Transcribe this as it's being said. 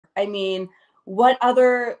I mean, what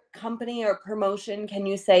other company or promotion can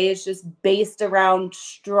you say is just based around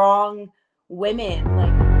strong women?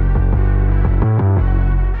 Like,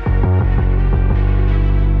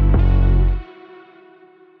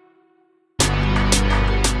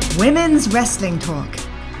 Women's Wrestling Talk,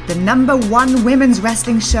 the #1 women's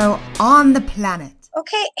wrestling show on the planet.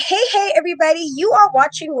 Okay, hey, everybody. You are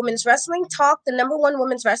watching Women's Wrestling Talk, the #1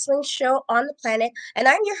 women's wrestling show on the planet. And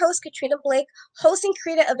I'm your host, Katrina Blake, host and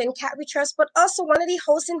creator of In Cat We Trust, but also one of the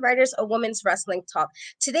hosts and writers of Women's Wrestling Talk.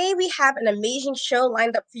 Today, we have an amazing show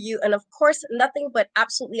lined up for you. And of course, nothing but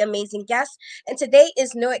absolutely amazing guests. And today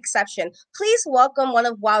is no exception. Please welcome one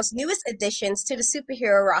of WOW's newest additions to the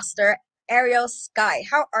superhero roster, Ariel Sky.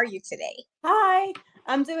 How are you today? hi,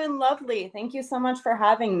 I'm doing lovely. Thank you so much for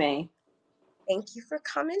having me. Thank you for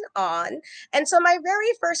coming on. And so my very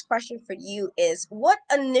first question for you is, what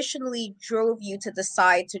initially drove you to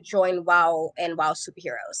decide to join WOW and WOW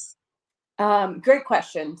Superheroes? Great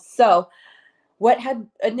question. So what had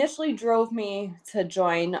initially drove me to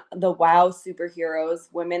join the WOW Superheroes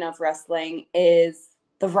Women of Wrestling is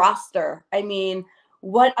the roster. I mean,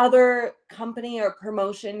 what other company or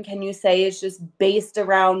promotion can you say is just based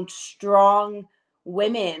around strong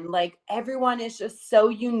women? Like, everyone is just so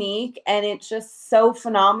unique and it's just so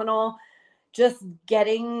phenomenal just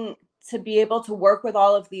getting to be able to work with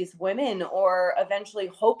all of these women, or eventually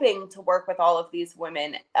hoping to work with all of these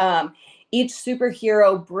women. Each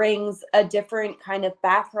superhero brings a different kind of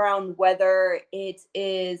background, whether it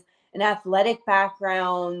is an athletic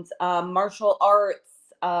background, martial arts,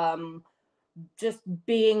 just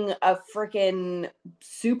being a freaking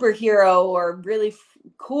superhero or really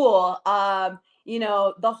cool.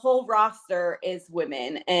 The whole roster is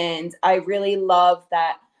women. And I really love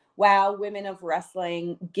that WOW Women of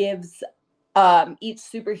Wrestling gives each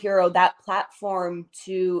superhero that platform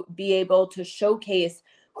to be able to showcase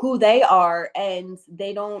who they are, and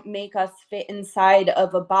they don't make us fit inside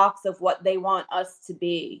of a box of what they want us to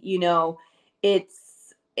be.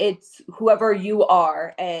 It's whoever you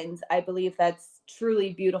are, and I believe that's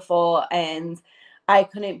truly beautiful, and I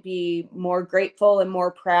couldn't be more grateful and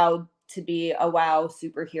more proud to be a WOW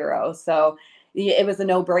superhero. So it was a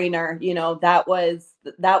no-brainer. That was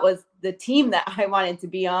the team that I wanted to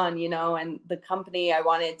be on, and the company I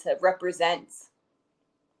wanted to represent.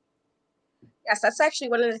 Yes, that's actually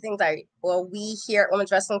one of the things we here at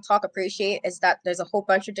Women's Wrestling Talk appreciate, is that there's a whole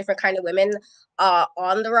bunch of different kind of women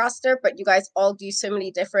on the roster, but you guys all do so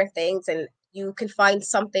many different things, and you can find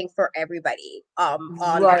something for everybody on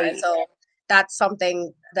Right. there. And so that's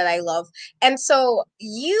something that I love. And so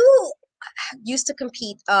you used to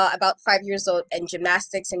compete about 5 years old in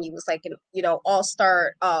gymnastics, and you was like an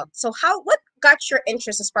all-star. So what got your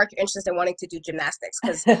interest and sparked your interest in wanting to do gymnastics?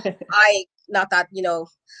 Because I not that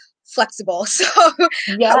flexible. So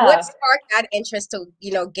Yeah. What sparked that interest to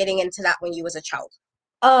getting into that when you was a child?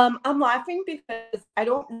 I'm laughing because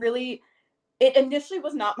it initially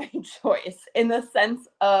was not my choice, in the sense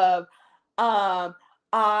of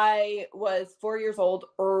I was 4 years old,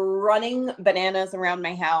 running bananas around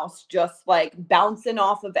my house, just like bouncing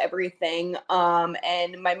off of everything.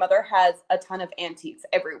 And my mother has a ton of antiques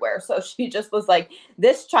everywhere. So she just was like,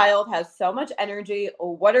 this child has so much energy.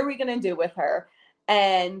 What are we going to do with her?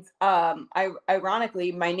 And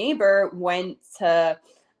ironically, my neighbor went to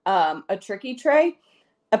a tricky tray.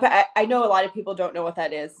 I know a lot of people don't know what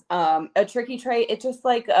that is. A tricky tray, it's just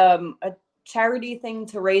like a charity thing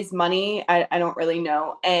to raise money. I don't really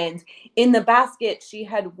know. And in the basket, she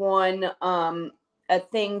had won a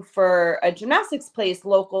thing for a gymnastics place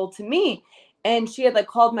local to me. And she had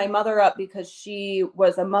called my mother up because she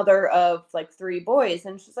was a mother of 3 boys.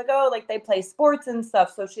 And she's like, oh, they play sports and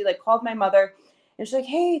stuff. So she called my mother, and she's like,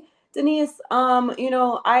 hey, Denise,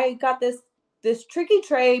 I got this tricky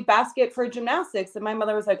tray basket for gymnastics. And my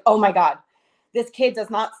mother was like, oh my God, this kid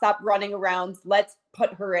does not stop running around. Let's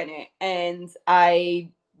put her in it. And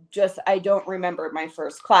I don't remember my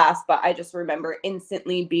first class, but I just remember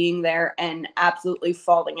instantly being there and absolutely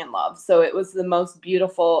falling in love. So it was the most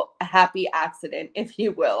beautiful, happy accident, if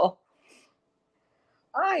you will.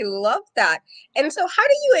 I love that. And so how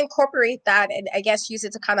do you incorporate that and I guess use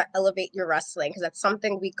it to kind of elevate your wrestling? Because that's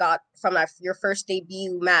something we got from your first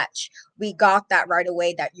debut match. We got that right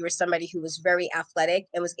away, that you were somebody who was very athletic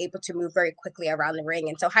and was able to move very quickly around the ring.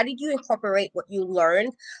 And so how did you incorporate what you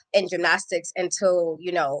learned in gymnastics into,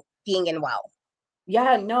 being in WOW?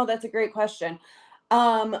 Yeah, no, that's a great question.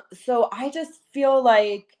 So I just feel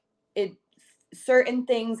like certain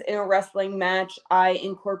things in a wrestling match, I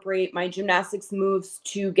incorporate my gymnastics moves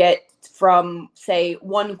to get from, say,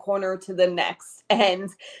 one corner to the next. And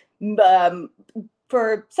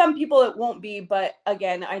for some people it won't be, but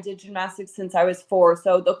again, I did gymnastics since I was 4.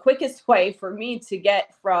 So the quickest way for me to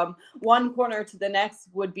get from one corner to the next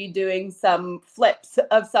would be doing some flips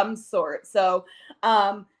of some sort. So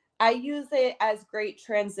I use it as great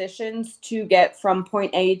transitions to get from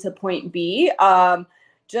point A to point B,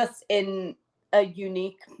 just in a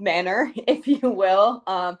unique manner, if you will.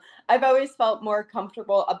 I've always felt more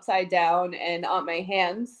comfortable upside down and on my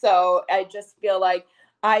hands. So I just feel like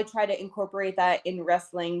I try to incorporate that in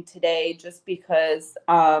wrestling today just because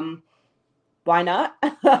why not?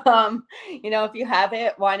 If you have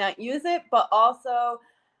it, why not use it? But also,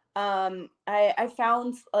 I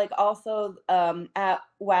found like also at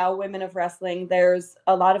Wow Women of Wrestling, there's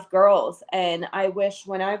a lot of girls. And I wish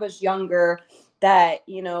when I was younger that,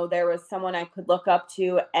 there was someone I could look up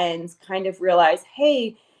to and kind of realize,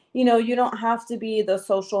 hey, you don't have to be the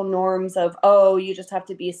social norms of, oh, you just have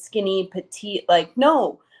to be skinny, petite. Like,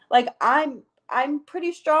 no, like I'm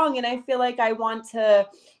pretty strong, and I feel like I want to,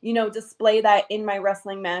 display that in my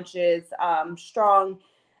wrestling matches. Strong,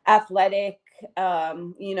 athletic,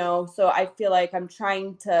 so I feel like I'm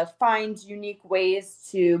trying to find unique ways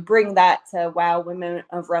to bring that to Wow Women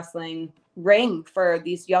of Wrestling ring for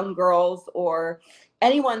these young girls or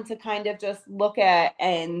anyone to kind of just look at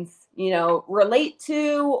and, relate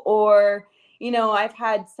to. Or, I've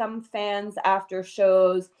had some fans after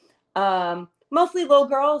shows, mostly little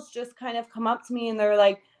girls, just kind of come up to me and they're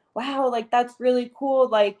like, wow, like that's really cool.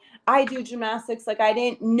 Like I do gymnastics. Like I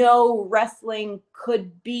didn't know wrestling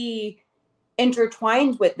could be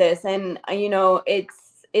intertwined with this. And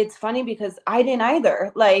it's funny because I didn't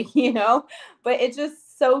either, like, but it's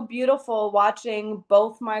just so beautiful watching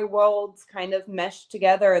both my worlds kind of mesh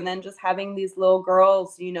together, and then just having these little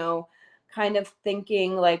girls, kind of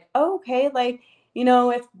thinking like, oh, okay, like,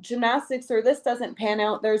 if gymnastics or this doesn't pan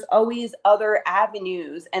out, there's always other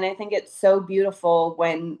avenues. And I think it's so beautiful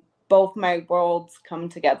when both my worlds come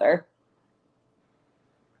together.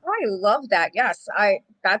 I love that. Yes,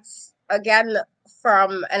 that's again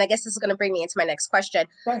and I guess this is going to bring me into my next question.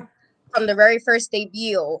 Sure. From the very first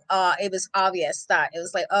debut, it was obvious that it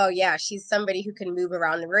was like, oh yeah, she's somebody who can move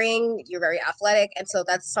around the ring. You're very athletic, and so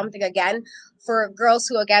that's something again for girls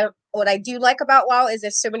who, again, what I do like about WoW is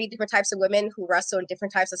there's so many different types of women who wrestle in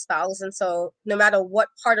different types of styles, and so no matter what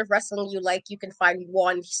part of wrestling you like, you can find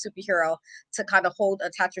one superhero to kind of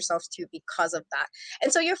attach yourself to because of that.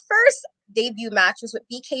 And so your first debut match was with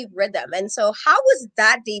BK Rhythm, and so how was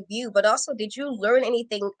that debut? But also, did you learn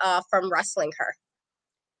anything from wrestling her?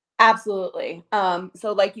 Absolutely.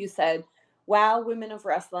 So like you said, Wow Women of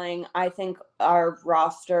Wrestling, I think our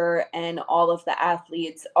roster and all of the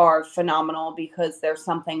athletes are phenomenal because there's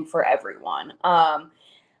something for everyone.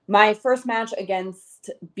 My first match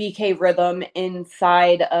against BK Rhythm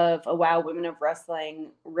inside of a Wow Women of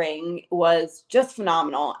Wrestling ring was just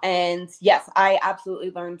phenomenal. And yes, I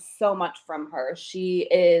absolutely learned so much from her. She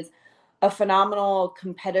is a phenomenal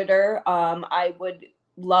competitor. I would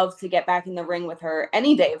love to get back in the ring with her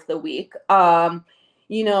any day of the week.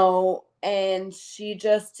 And she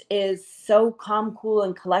just is so calm, cool,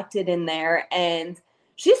 and collected in there. And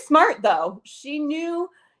she's smart though. She knew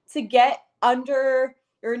to get under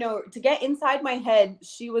or no, to get inside my head,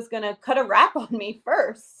 she was going to cut a rap on me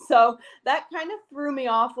first. So that kind of threw me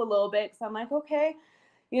off a little bit. So I'm like, okay,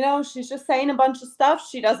 she's just saying a bunch of stuff.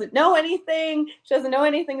 She doesn't know anything. She doesn't know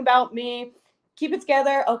anything about me. Keep it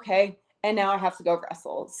together. Okay. And now I have to go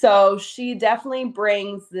wrestle. So she definitely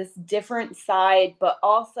brings this different side, but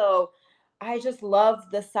also I just love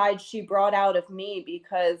the side she brought out of me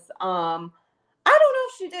because I don't know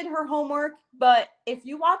if she did her homework, but if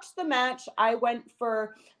you watch the match, I went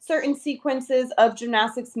for certain sequences of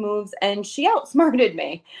gymnastics moves and she outsmarted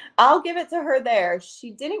me. I'll give it to her there.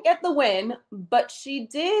 She didn't get the win, but she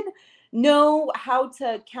did know how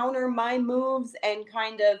to counter my moves and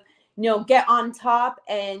kind of, get on top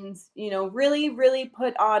and, really, really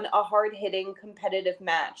put on a hard hitting competitive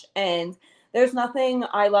match. And there's nothing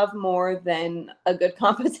I love more than a good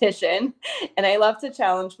competition, and I love to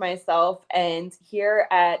challenge myself. And here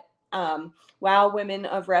at Wow Women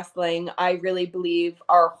of Wrestling, I really believe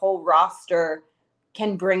our whole roster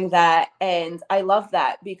can bring that. And I love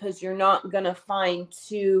that because you're not going to find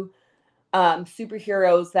two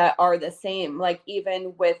superheroes that are the same. Like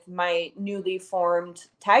even with my newly formed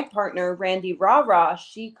tag partner, Randi,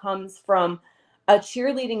 she comes from a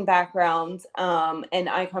cheerleading background, and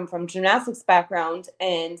I come from gymnastics background,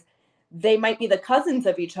 and they might be the cousins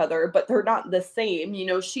of each other, but they're not the same.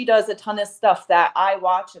 She does a ton of stuff that I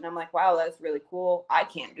watch and I'm like, wow, that's really cool. I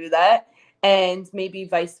can't do that. And maybe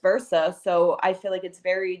vice versa. So I feel like it's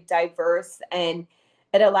very diverse, and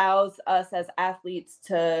it allows us as athletes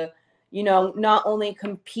to not only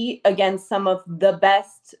compete against some of the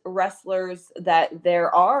best wrestlers that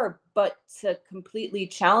there are, but to completely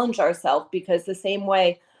challenge ourselves, because the same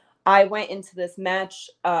way I went into this match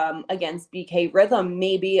against BK Rhythm,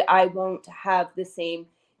 maybe I won't have the same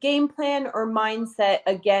game plan or mindset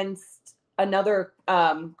against another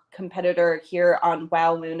competitor here on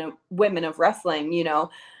WoW Women of Wrestling.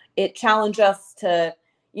 It challenged us to,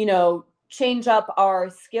 change up our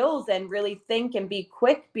skills and really think and be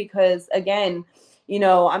quick, because again,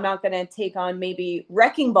 I'm not going to take on maybe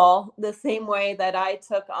Wrecking Ball the same way that I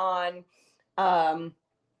took on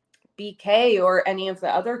BK or any of the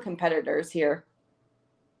other competitors here.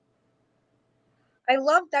 I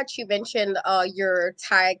love that you mentioned your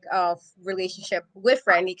tag relationship with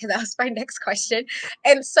Randy, because that was my next question.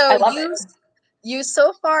 And so I love it. You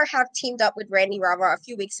so far have teamed up with Randy Rava a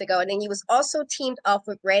few weeks ago, and then you was also teamed up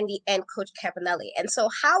with Randy and Coach Campanelli. And so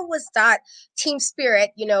how was that team spirit,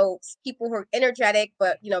 people who are energetic,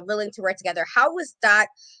 but, willing to work together? How was that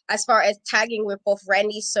as far as tagging with both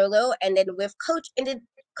Randy solo and then with Coach, and then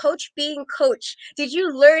Coach being Coach? Did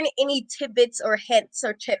you learn any tidbits or hints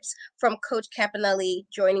or tips from Coach Campanelli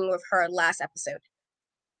joining with her last episode?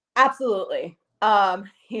 Absolutely.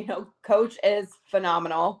 Coach is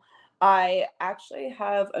phenomenal. I actually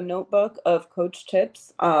have a notebook of coach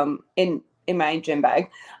tips in my gym bag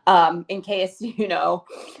in case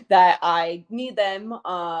that I need them.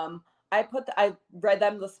 I read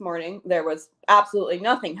them this morning. There was absolutely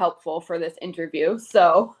nothing helpful for this interview,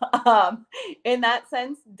 so in that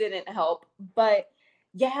sense didn't help. But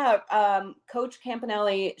yeah, Coach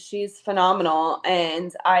Campanelli, she's phenomenal,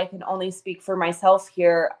 and I can only speak for myself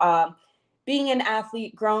here. Being an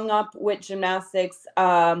athlete, growing up with gymnastics,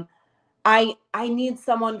 I need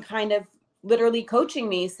someone kind of literally coaching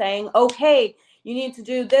me, saying, okay, you need to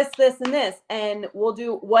do this, this, and this, and we'll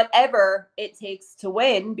do whatever it takes to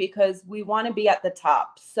win, because we want to be at the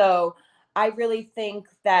top. So I really think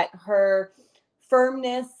that her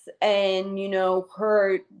firmness and,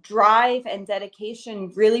 her drive and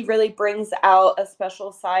dedication really, really brings out a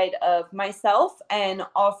special side of myself, and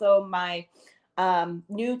also my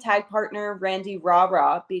new tag partner, Randy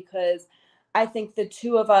Rara, because I think the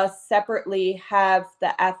two of us separately have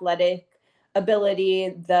the athletic ability,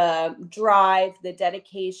 the drive, the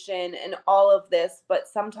dedication, and all of this. But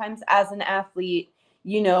sometimes as an athlete,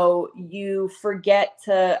 you forget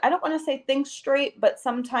to, I don't want to say think straight, but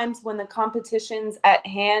sometimes when the competition's at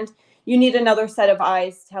hand, you need another set of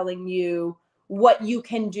eyes telling you what you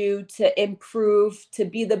can do to improve, to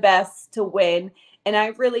be the best, to win. And I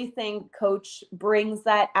really think Coach brings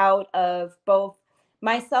that out of both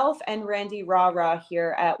myself and Randy Rara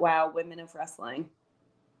here at WoW Women of Wrestling.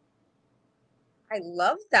 I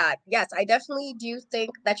love that. Yes, I definitely do think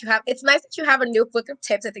that it's nice that you have a notebook of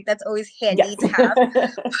tips. I think that's always handy to have.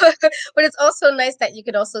 But it's also nice that you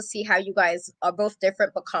can also see how you guys are both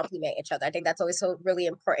different but complement each other. I think that's always so really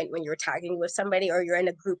important when you're tagging with somebody or you're in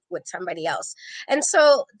a group with somebody else. And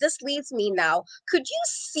so this leads me now. Could you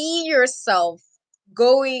see yourself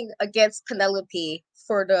going against Penelope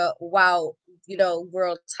for the WoW,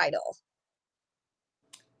 world title?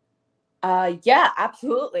 Yeah,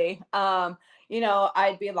 absolutely.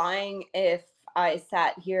 I'd be lying if I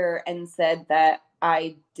sat here and said that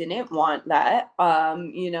I didn't want that.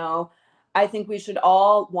 I think we should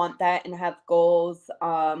all want that and have goals.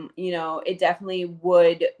 It definitely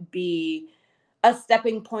would be a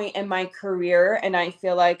stepping point in my career, and I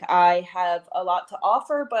feel like I have a lot to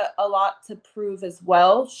offer, but a lot to prove as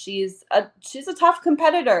well. She's a tough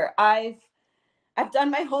competitor. I've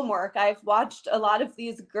done my homework. I've watched a lot of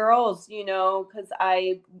these girls, because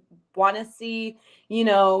I want to see,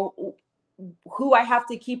 who I have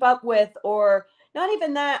to keep up with, or not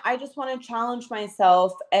even that. I just want to challenge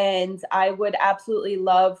myself, and I would absolutely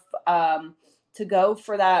love to go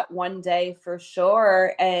for that one day for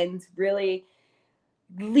sure, and really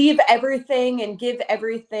leave everything and give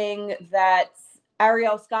everything that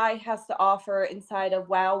Ariel Sky has to offer inside of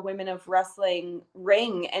WoW Women of Wrestling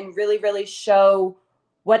ring, and really, really show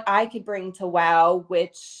what I could bring to WoW,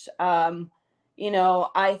 which, I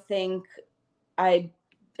think I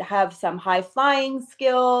have some high flying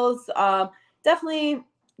skills. Definitely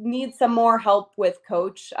need some more help with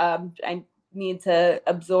Coach. I need to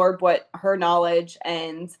absorb what her knowledge,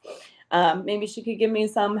 and maybe she could give me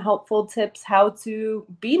some helpful tips how to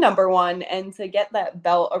be number one and to get that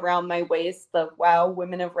belt around my waist, the WoW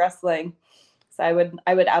Women of Wrestling. So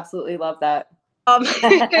I would absolutely love that. So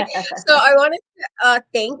I wanted to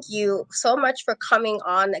thank you so much for coming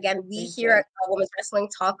on. Again, we Thank here you. at Women's Wrestling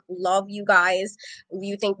Talk love you guys.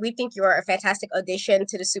 We think you are a fantastic addition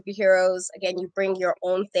to the superheroes. Again, you bring your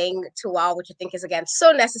own thing to WoW, which I think is again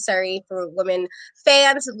so necessary for women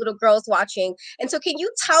fans, little girls watching. And so, can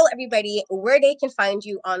you tell everybody where they can find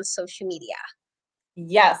you on social media?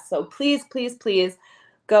 Yes. So please, please, please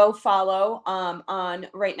go follow on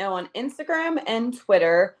right now on Instagram and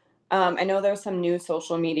Twitter. I know there's some new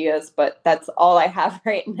social medias, but that's all I have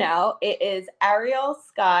right now. It is Ariel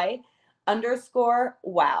Sky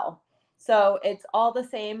 _wow. So it's all the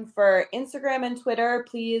same for Instagram and Twitter.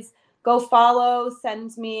 Please go follow,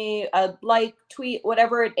 send me a like, tweet,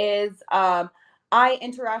 whatever it is. I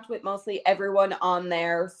interact with mostly everyone on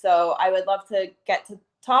there. So I would love to get to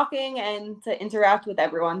talking and to interact with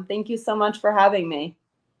everyone. Thank you so much for having me.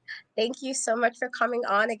 Thank you so much for coming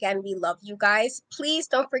on. Again, we love you guys. Please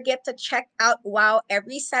don't forget to check out WoW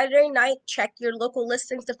every Saturday night. Check your local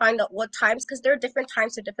listings to find out what times, because there are different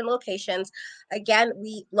times to different locations. Again,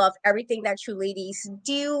 we love everything that you ladies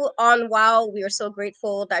do on WoW. We are so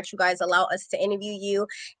grateful that you guys allow us to interview you.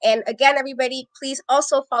 And again, everybody, please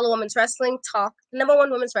also follow Women's Wrestling Talk,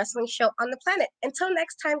 #1 women's wrestling show on the planet. Until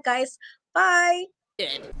next time, guys, bye.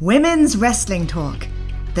 Women's Wrestling Talk,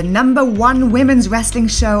 the #1 women's wrestling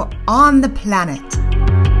show on the planet.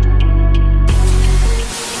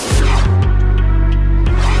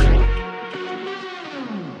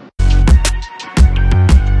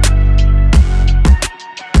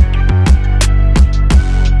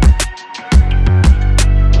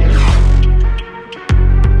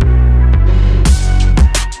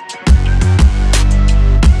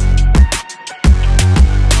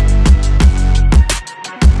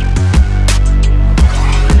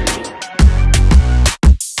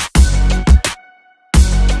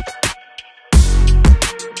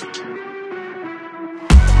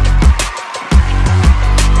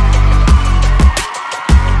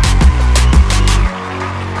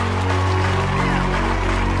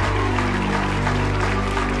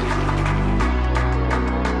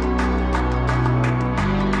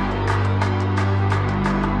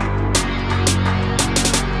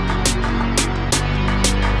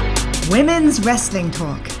 Women's Wrestling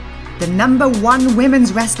Talk, the #1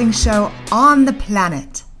 women's wrestling show on the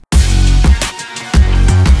planet.